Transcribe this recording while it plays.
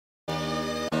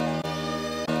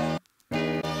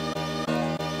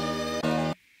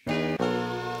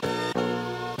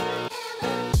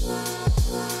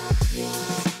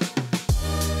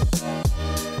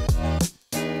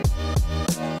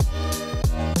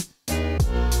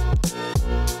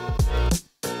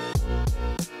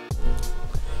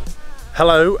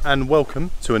Hello and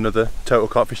welcome to another Total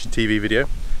Carp Fishing TV video.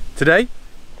 Today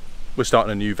we're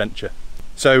starting a new venture.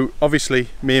 So obviously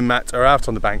me and Matt are out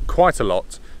on the bank quite a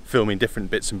lot, filming different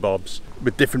bits and bobs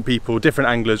with different people, different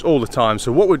anglers all the time.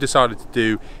 So what we've decided to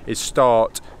do is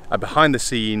start a behind the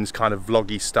scenes kind of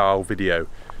vloggy style video.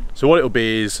 So what it'll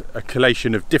be is a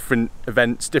collation of different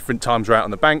events, different times we're out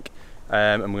on the bank,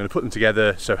 and we're going to put them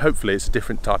together, so hopefully it's a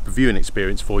different type of viewing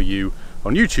experience for you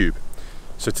on YouTube.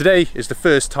 So today is the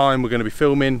first time we're going to be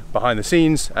filming behind the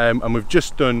scenes, and we've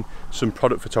just done some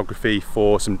product photography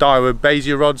for some Daiwa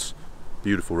Bezier rods,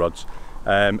 beautiful rods,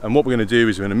 and what we're going to do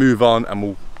is we're going to move on and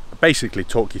we'll basically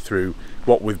talk you through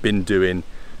what we've been doing,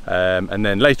 and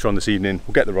then later on this evening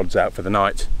we'll get the rods out for the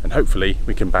night and hopefully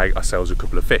we can bag ourselves a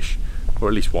couple of fish, or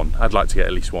at least one. I'd like to get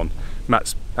at least one.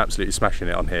 Matt's absolutely smashing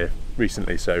it on here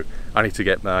recently, so I need to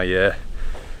get my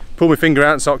pull my finger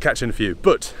out and start catching a few.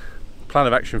 But plan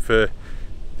of action for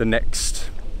the next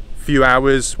few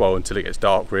hours, well until it gets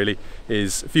dark really,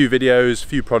 is a few videos, a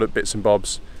few product bits and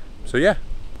bobs. So yeah,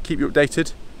 keep you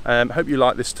updated. Hope you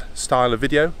like this style of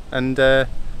video, and let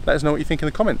us know what you think in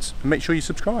the comments, and make sure you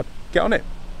subscribe. Get on it.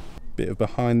 Bit of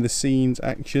behind the scenes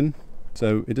action,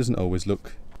 so it doesn't always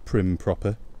look prim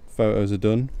proper. Photos are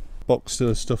done, box still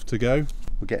has stuff to go.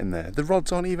 We're getting there. The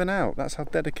rods aren't even out, that's how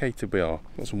dedicated we are.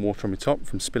 Got some water on my top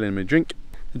from spilling my drink.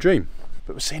 The dream.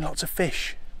 But we're seeing lots of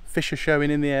fish. Fish are showing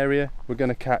in the area. We're going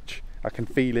to catch. I can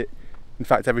feel it. In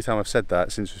fact, every time I've said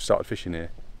that since we've started fishing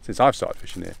here, since I've started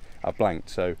fishing here, I've blanked.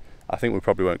 So I think we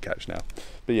probably won't catch now.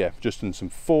 But yeah, just done some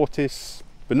Fortis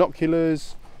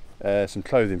binoculars, some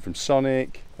clothing from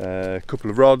Sonic, a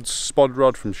couple of rods, spod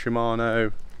rod from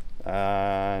Shimano,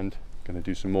 and going to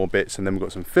do some more bits, and then we've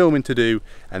got some filming to do,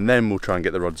 and then we'll try and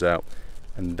get the rods out,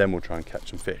 and then we'll try and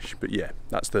catch some fish. But yeah,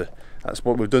 that's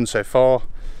what we've done so far.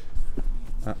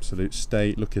 Absolute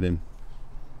state. Look at him,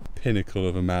 pinnacle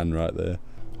of a man right there.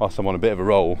 Whilst I'm on a bit of a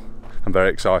roll, I'm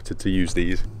very excited to use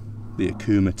these, the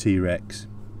Akuma T-Rex.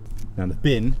 Now they've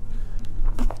been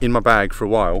in my bag for a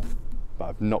while, but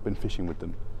I've not been fishing with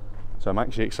them, so I'm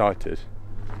actually excited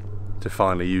to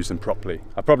finally use them properly.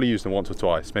 I've probably used them once or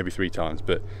twice, maybe 3 times,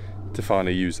 but to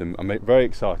finally use them, I'm very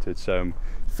excited. So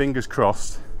fingers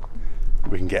crossed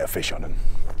we can get a fish on them.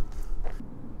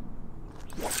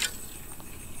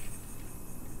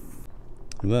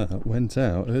 That went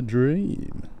out a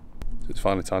dream. So it's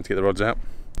finally time to get the rods out.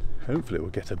 Hopefully we'll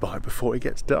get a bite before it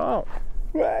gets dark.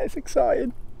 Well, it's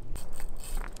exciting.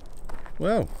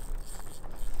 Well,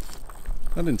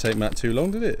 that didn't take Matt too long,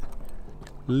 did it?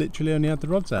 Literally only had the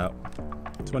rods out.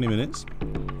 20 minutes.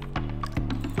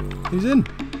 He's in.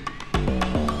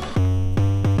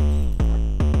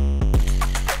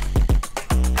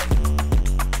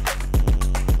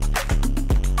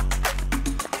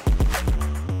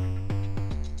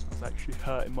 It's actually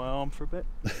hurting my arm for a bit.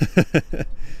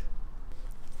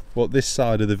 What this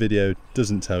side of the video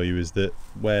doesn't tell you is that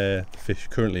where the fish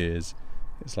currently is,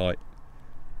 it's like,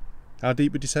 how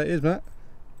deep would you say it is, Matt?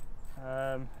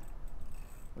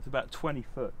 It's about 20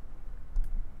 foot,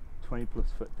 20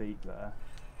 plus foot deep there,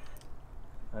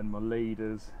 and my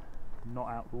leader's not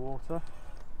out the water.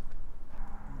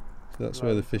 So that's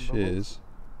where the fish is,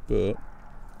 but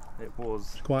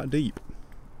it's quite deep.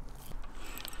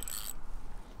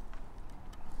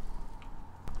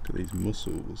 Look at these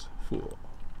mussels. Look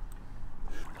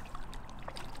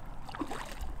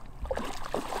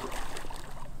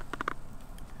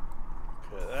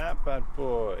at that bad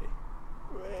boy.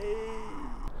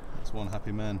 That's one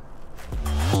happy man.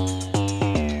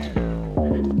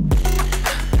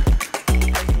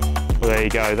 Well, there you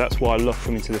go. That's why I love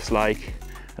coming to this lake.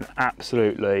 An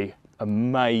absolutely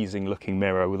amazing looking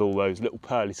mirror with all those little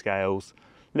pearly scales,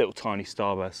 little tiny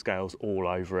starburst scales all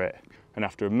over it. And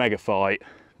after a mega fight,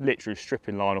 literally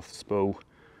stripping line off the spool,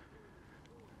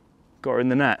 got her in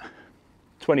the net.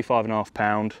 25.5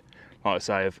 pound, like I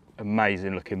say, of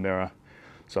amazing looking mirror.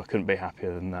 So I couldn't be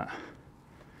happier than that.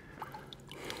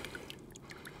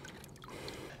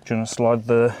 Do you want to slide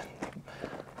the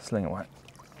sling away?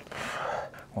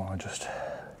 Well, I just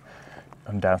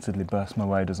undoubtedly burst my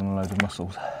waders on a load of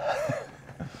mussels.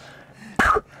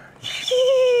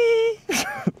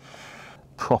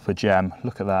 Proper gem,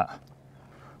 look at that.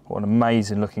 What an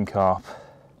amazing looking carp.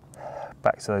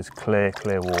 Back to those clear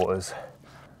waters.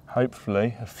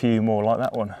 Hopefully a few more like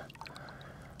that one.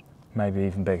 Maybe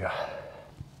even bigger.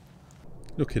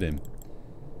 Look at him.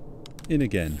 In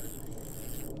again.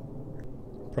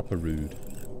 Proper rude.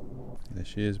 There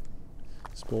she is,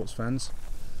 sports fans.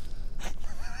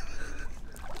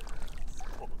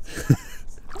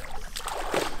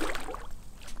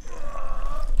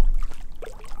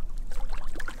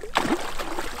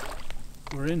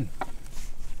 We're in.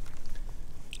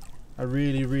 I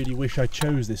really, really wish I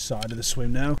chose this side of the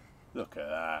swim now. Look at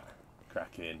that,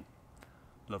 cracking.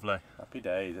 Lovely. Happy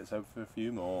days, let's hope for a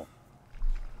few more.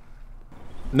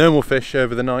 No more fish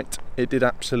over the night. It did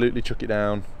absolutely chuck it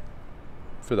down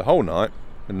for the whole night.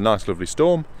 A nice lovely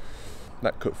storm.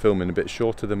 That cut filming a bit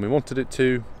shorter than we wanted it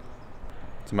to.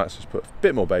 So Matt's just put a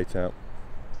bit more bait out.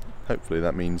 Hopefully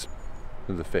that means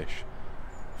there's a fish.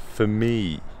 For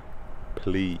me,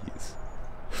 please.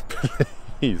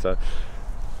 Please.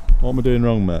 What am I doing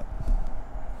wrong, Matt?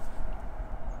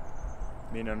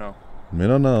 Me no know. Me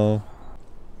no know.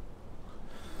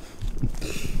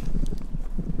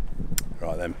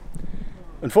 Right then.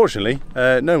 Unfortunately,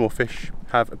 no more fish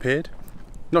have appeared.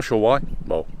 Not sure why.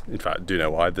 Well, in fact, I do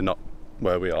know why. They're not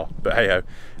where we are. But hey ho.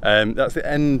 That's the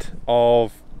end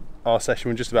of our session.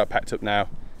 We're just about packed up now.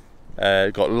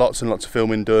 Got lots and lots of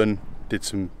filming done. Did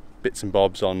some bits and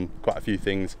bobs on quite a few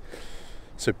things.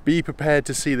 So be prepared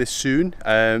to see this soon.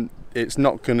 It's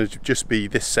not going to just be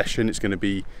this session. It's going to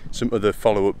be some other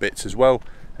follow-up bits as well.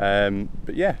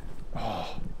 But yeah.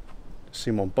 Oh,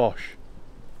 Simon Bosch.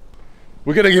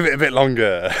 We're going to give it a bit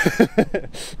longer.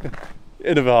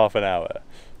 Another half an hour.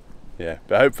 Yeah,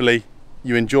 but hopefully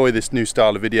you enjoy this new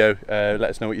style of video. Let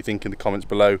us know what you think in the comments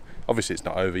below. Obviously it's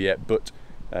not over yet, but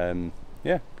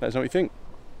yeah, let us know what you think.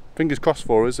 Fingers crossed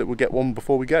for us that we'll get one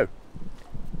before we go.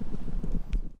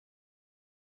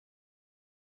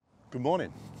 Good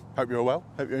morning. Hope you're well.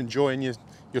 Hope you're enjoying your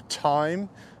time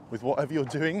with whatever you're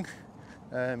doing.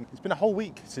 It's been a whole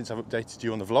week since I've updated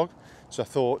you on the vlog, so I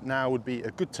thought now would be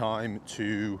a good time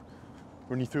to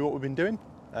run you through what we've been doing.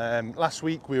 Last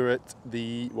week we were at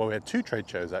we had two trade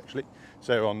shows actually.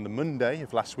 So on the Monday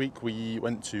of last week we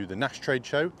went to the Nash trade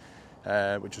show,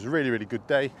 which was a really, really good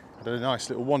day. Had a nice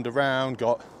little wander around,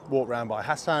 got walked around by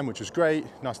Hassan, which was great.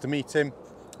 Nice to meet him.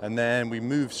 And then we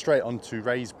moved straight on to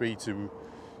Raisbury to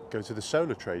go to the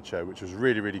solar trade show, which was a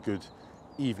really, really good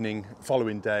evening.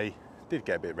 Following day, did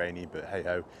get a bit rainy, but hey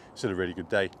ho, still a really good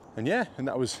day. And yeah, and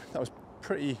that was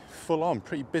pretty full on,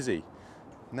 pretty busy.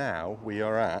 Now we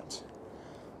are at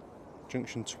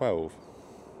Junction 12.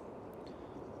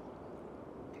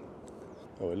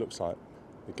 Oh, it looks like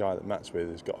the guy that Matt's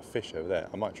with has got a fish over there.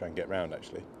 I might try and get round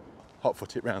actually.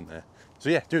 Hot-foot it round there. So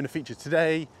yeah, doing a feature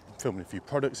today, filming a few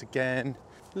products again,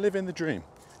 living the dream.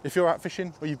 If you're out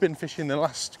fishing or you've been fishing the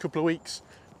last couple of weeks,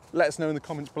 let us know in the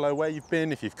comments below where you've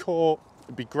been, if you've caught.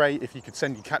 It'd be great if you could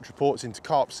send your catch reports into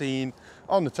Carp Scene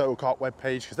on the Total Carp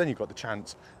webpage, because then you've got the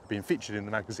chance of being featured in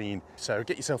the magazine. So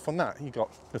get yourself on that. You've got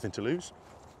nothing to lose.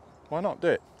 Why not? Do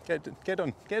it. Get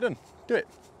done. Do it.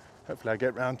 Hopefully I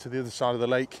get round to the other side of the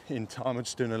lake in time. I'm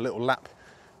just doing a little lap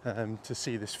to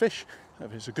see this fish.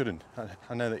 Hope it's a good one.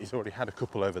 I know that he's already had a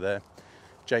couple over there.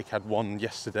 Jake had one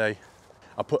yesterday.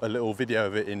 I'll put a little video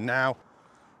of it in now.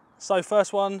 So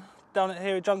first one down at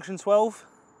here at Junction 12.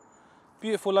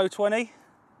 Beautiful low 20.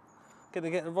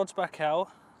 Gonna get the rods back out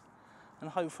and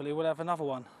hopefully we'll have another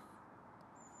one.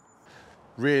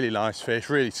 Really nice fish,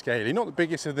 really scaly. Not the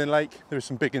biggest of the lake. There are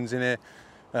some big ones in here.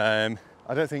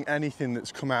 I don't think anything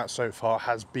that's come out so far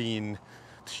has been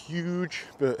huge,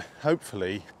 but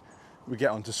hopefully we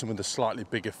get onto some of the slightly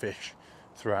bigger fish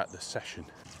throughout the session.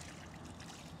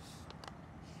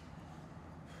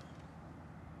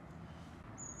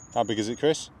 How big is it,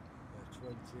 Chris?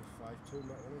 25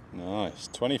 too, Nice,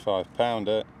 25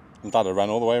 pounder. I'm glad I ran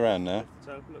all the way around now.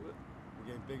 So look,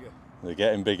 They're getting bigger. They're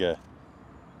getting bigger.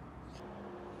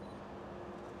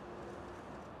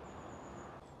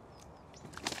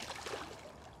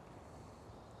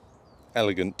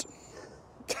 Elegant.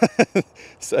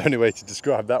 It's the only way to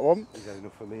describe that one. Is that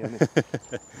enough for me, isn't it?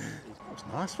 That's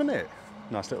nice, wasn't it?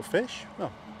 Nice little fish.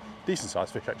 Well, decent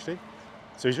sized fish actually.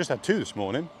 So he's just had two this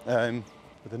morning, but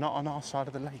they're not on our side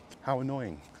of the lake. How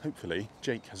annoying. Hopefully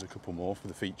Jake has a couple more for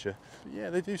the feature. But yeah,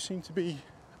 they do seem to be,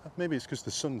 maybe it's because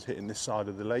the sun's hitting this side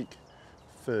of the lake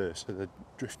first, so they're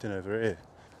drifting over here.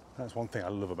 That's one thing I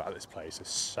love about this place. There's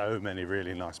so many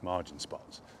really nice margin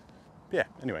spots. But yeah,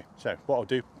 anyway, so what I'll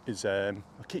do is I'll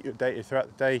keep you updated throughout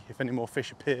the day if any more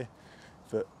fish appear.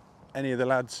 For any of the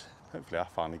lads, hopefully I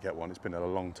finally get one. It's been a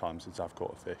long time since I've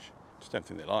caught a fish. Just don't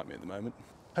think they like me at the moment.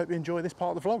 Hope you enjoy this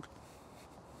part of the vlog.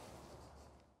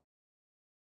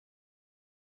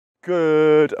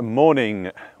 Good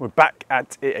morning. We're back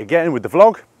at it again with the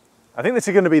vlog. I think this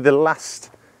is going to be the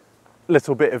last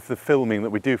little bit of the filming that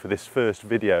we do for this first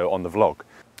video on the vlog.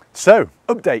 So,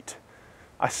 update.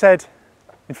 I said,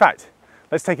 in fact,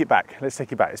 let's take it back.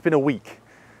 It's been a week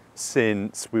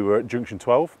since we were at Junction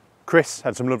 12. Chris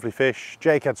had some lovely fish,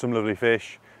 Jake had some lovely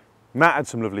fish, Matt had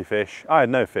some lovely fish, I had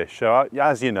no fish. So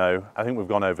as you know, I think we've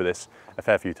gone over this a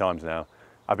fair few times now,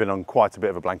 I've been on quite a bit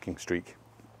of a blanking streak.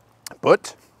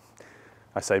 But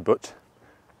I say but,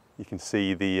 you can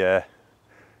see the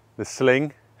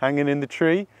sling hanging in the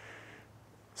tree.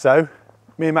 So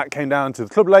me and Matt came down to the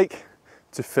club lake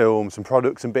to film some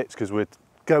products and bits because we're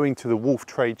going to the Wolf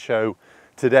Trade Show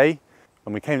today,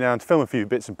 and we came down to film a few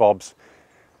bits and bobs,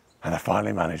 and I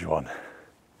finally managed one.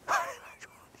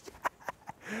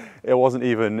 It wasn't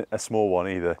even a small one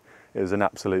either, it was an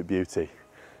absolute beauty.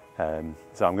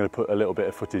 So I'm going to put a little bit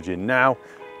of footage in now.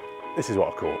 This is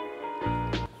what I caught.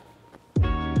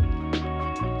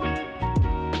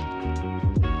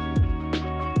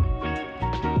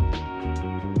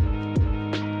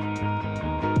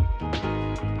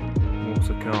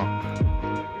 Water carp.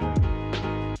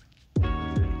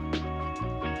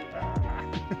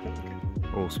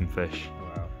 Awesome fish.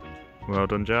 Wow. Well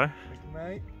done, Joe. Thank you,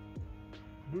 mate.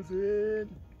 Buzzing.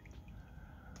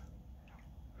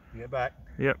 You get back.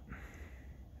 Yep.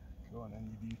 Go on then,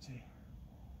 you beauty.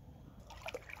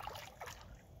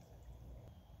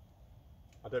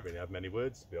 I don't really have many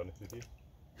words, to be honest with you.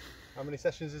 How many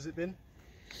sessions has it been?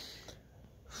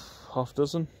 Half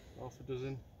dozen. Half a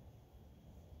dozen.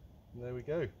 And there we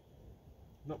go.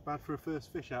 Not bad for a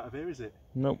first fish out of here, is it?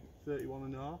 Nope. 31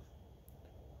 and a half.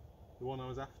 The one I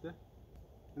was after.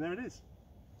 And there it is.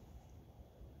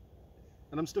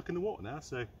 And I'm stuck in the water now,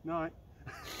 so night.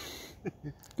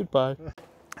 Goodbye.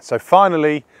 So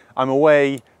finally, I'm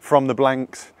away from the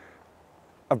blanks.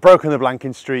 I've broken the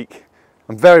blanking streak.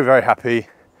 I'm very, very happy.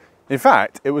 In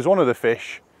fact, it was one of the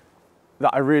fish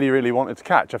that I really, really wanted to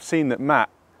catch. I've seen that Matt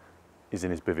is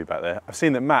in his bivvy back there. I've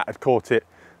seen that Matt had caught it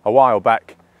a while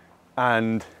back,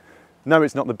 and no,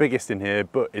 it's not the biggest in here,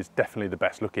 but it's definitely the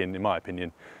best looking in my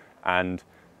opinion. And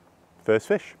first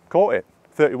fish, caught it.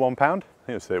 31 pound, I think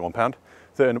it was 31 pound.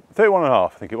 31 and a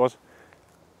half, I think it was.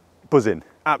 Buzzing,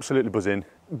 absolutely buzzing.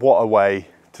 What a way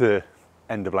to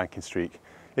end a blanking streak.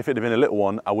 If it had been a little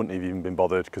one, I wouldn't have even been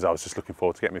bothered because I was just looking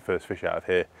forward to getting my first fish out of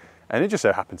here. And it just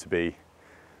so happened to be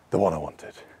the one I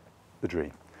wanted, the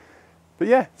dream. But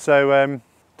yeah, so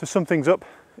to sum things up,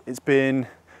 it's been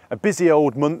a busy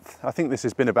old month. I think this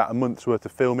has been about a month's worth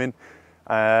of filming.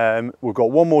 We've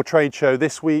got one more trade show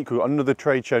this week, we've got another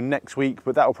trade show next week,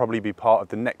 but that will probably be part of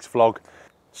the next vlog.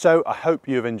 So I hope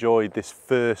you've enjoyed this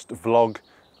first vlog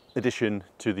addition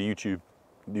to the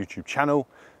YouTube channel.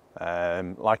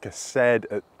 Like I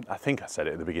said, I think I said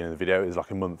it at the beginning of the video, it was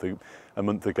like a month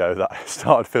ago that I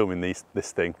started filming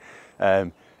this thing.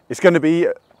 It's going to be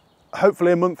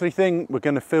hopefully a monthly thing. We're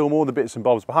going to film all the bits and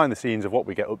bobs behind the scenes of what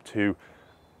we get up to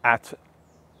at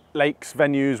lakes,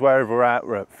 venues, wherever we're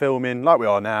at filming, like we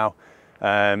are now.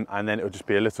 And then it'll just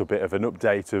be a little bit of an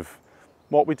update of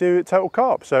what we do at Total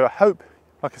Carp. So I hope,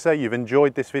 like I say, you've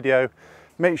enjoyed this video.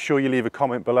 Make sure you leave a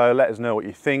comment below, let us know what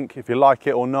you think, if you like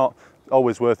it or not.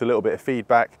 Always worth a little bit of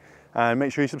feedback. And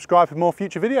make sure you subscribe for more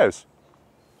future videos.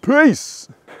 Peace!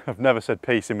 I've never said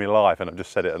peace in my life and I've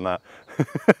just said it in that.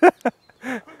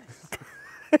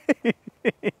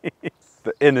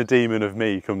 The inner demon of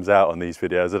me comes out on these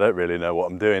videos. I don't really know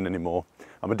what I'm doing anymore.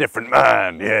 I'm a different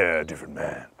man, yeah, different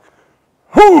man.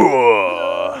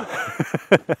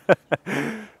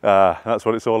 That's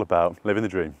what it's all about, living the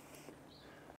dream.